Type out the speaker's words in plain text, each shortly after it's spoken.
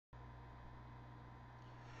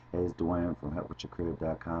Hey, it's Dwayne from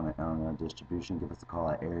helpwithyourcrib.com and online distribution. Give us a call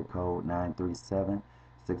at area code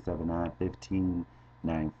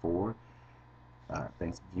 937-679-1594.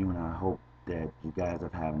 Thanks for viewing. I hope that you guys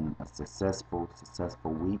are having a successful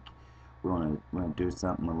week. We're gonna do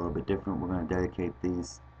something a little bit different. We're gonna dedicate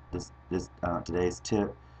today's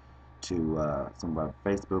tip to some of our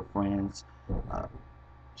Facebook friends, uh,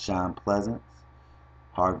 Sean Pleasant,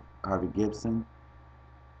 Harvey Gibson,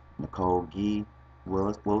 Nicole Gee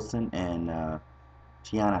Wilson, and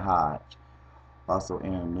Tiana Hodge, also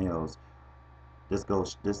Aaron Mills. This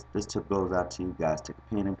tip goes out to you guys. Take a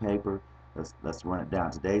pen and paper. Let's run it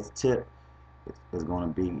down. Today's tip is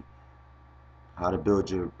going to be how to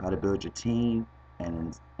build your team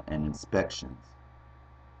and inspections.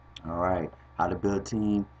 All right, how to build a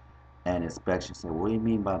team and inspections. So what do you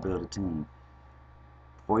mean by build a team?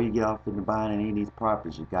 Before you get off into buying any of these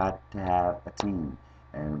properties, you got to have a team.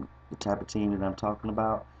 And the type of team that I'm talking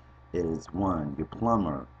about is one, your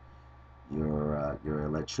plumber, your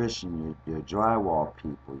electrician, your drywall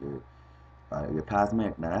people, your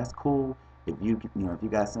cosmetic. Now that's cool if if you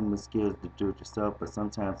got some of the skills to do it yourself, but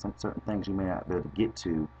sometimes some certain things you may not be able to get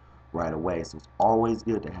to right away. So it's always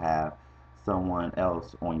good to have someone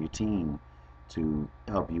else on your team to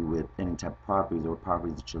help you with any type of properties or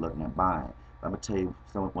properties that you're looking at buying. I'm gonna tell you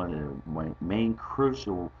one of the main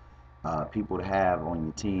crucial people to have on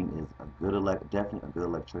your team is definitely a good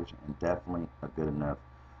electrician, and definitely a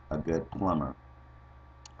good plumber.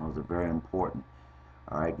 Those are very important.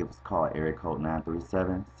 All right, give us a call at area code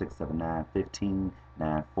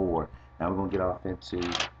 937-679-1594. Now we're gonna get off into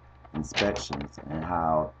inspections and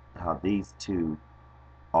how these two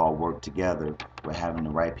all work together with having the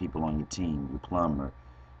right people on your team, your plumber,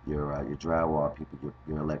 your drywall people,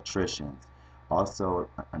 your electricians. Also,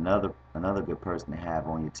 another good person to have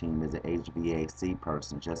on your team is an HVAC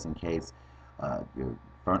person, just in case your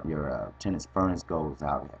tenant's furnace goes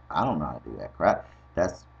out. I don't know how to do that crap.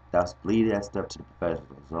 That's leave that stuff to the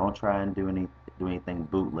professionals. So don't try and do anything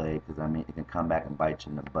bootleg, because I mean it can come back and bite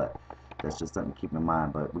you in the butt. That's just something to keep in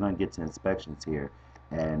mind. But we're gonna get to inspections here,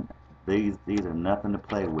 and these are nothing to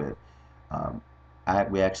play with. Um,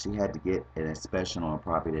 we actually had to get an inspection on a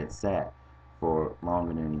property that sat for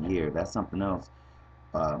longer than a year. That's something else.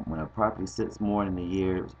 When a property sits more than a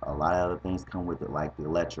year, a lot of other things come with it, like the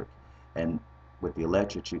electric. And with the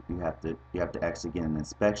electric, you have to actually get an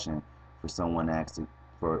inspection for someone to actually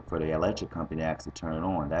for the electric company to actually turn it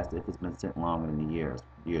on. That's if it's been sitting longer than a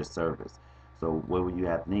year's service. So what will you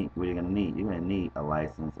have to need? What are you going to need? You're going to need a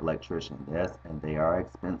licensed electrician. Yes, and they are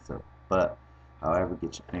expensive. But however,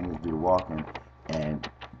 get your fingers do the walking and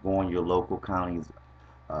go on your local county's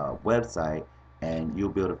website, and you'll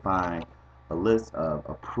be able to find a list of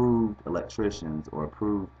approved electricians or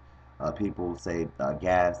approved people. Say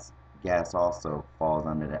gas also falls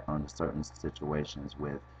under certain situations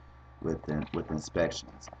with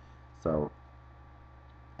inspections. So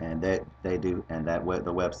and that they do, and the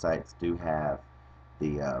websites do have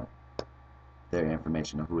the their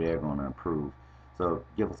information of who they're going to approve. So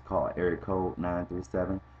give us a call, area code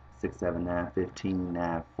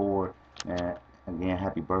 937-679-1594. And again,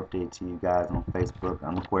 happy birthday to you guys on Facebook.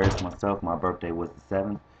 I'm Aquarius myself. My birthday was the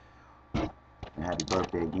 7th. And happy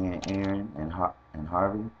birthday again, Aaron and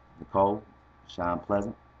Harvey, Nicole, Sean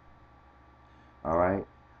Pleasant. All right.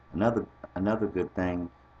 Another good thing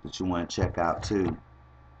that you want to check out too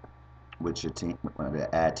with your team, to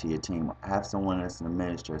add to your team, have someone that's an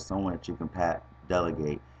administrator, someone that you can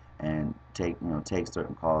delegate and take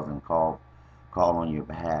certain calls and call on your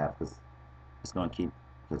behalf, because it's going to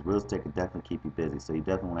because real estate can definitely keep you busy. So you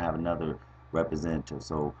definitely want to have another representative.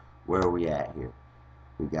 So where are we at here?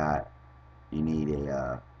 We got you need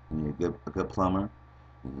a good plumber,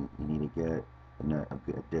 you need a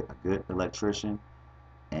good electrician,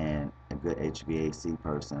 and a good HVAC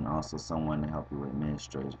person, also someone to help you with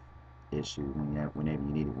administrative issues whenever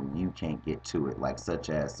you need it, when you can't get to it, like such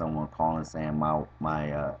as someone calling saying my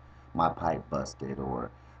pipe busted,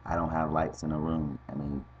 or I don't have lights in the room. I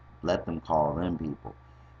mean, let them call them people,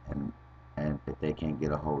 and if they can't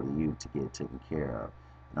get a hold of you, to get it taken care of,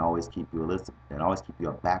 and always keep you a list and always keep you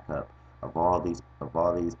a backup of all these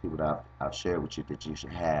people that I've shared with you, that you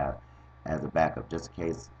should have as a backup, just in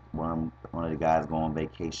case one of the guys go on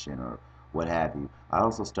vacation or what have you. I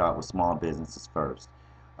also start with small businesses first.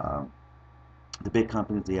 Um, the big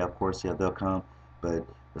companies, yeah, of course, yeah, they'll come, but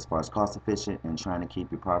as far as cost efficient and trying to keep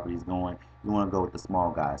your properties going, you want to go with the small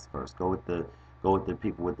guys first. Go with the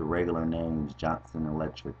people with the regular names, Johnson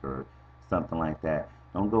Electric or something like that.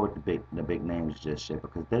 Don't go with the big names just yet,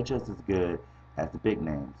 because they're just as good as the big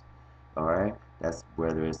names. All right, that's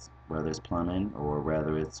whether it's plumbing, or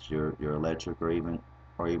whether it's your electric, or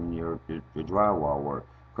or even your drywall work.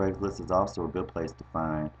 Craigslist is also a good place to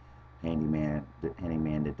find handyman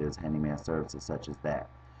that does handyman services such as that.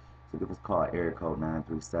 So give us a call at area code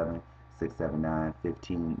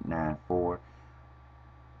 937-679-1594.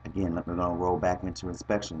 Again, we're going to roll back into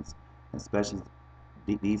inspections. Inspections,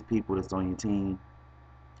 these people that's on your team,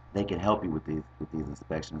 they can help you with these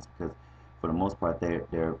inspections, because for the most part they're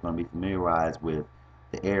going to be familiarized with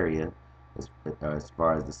the area as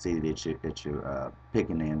far as the city that you're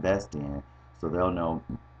picking to invest in. So they'll know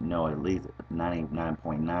at least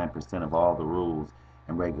 99.9% of all the rules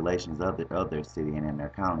and regulations of their city and in their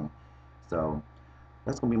county. So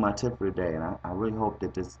that's gonna be my tip for today, and I really hope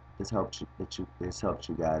that this helps you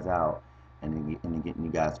guys out, and in getting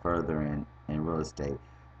you guys further in real estate.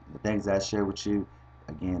 The things I share with you,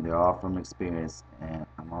 again, they're all from experience, and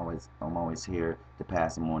I'm always here to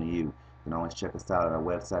pass them on to you. You can always check us out at our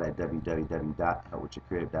website at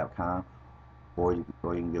www.helpwithyourcrib.com, or you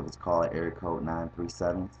can give us a call at area code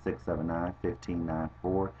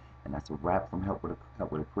 937-679-1594, and that's a wrap from Help with a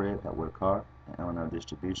Crib, Help with a Car, and L&L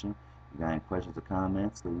Distribution. If you got any questions or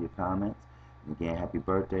comments, leave your comments. And again, happy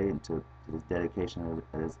birthday, and to this dedication of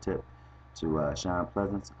this tip to Sean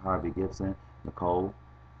Pleasance, Harvey Gibson, Nicole,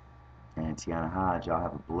 and Tiana Hodge. Y'all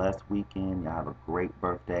have a blessed weekend. Y'all have a great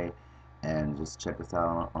birthday, and just check us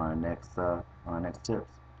out on our next tips.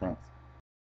 Thanks.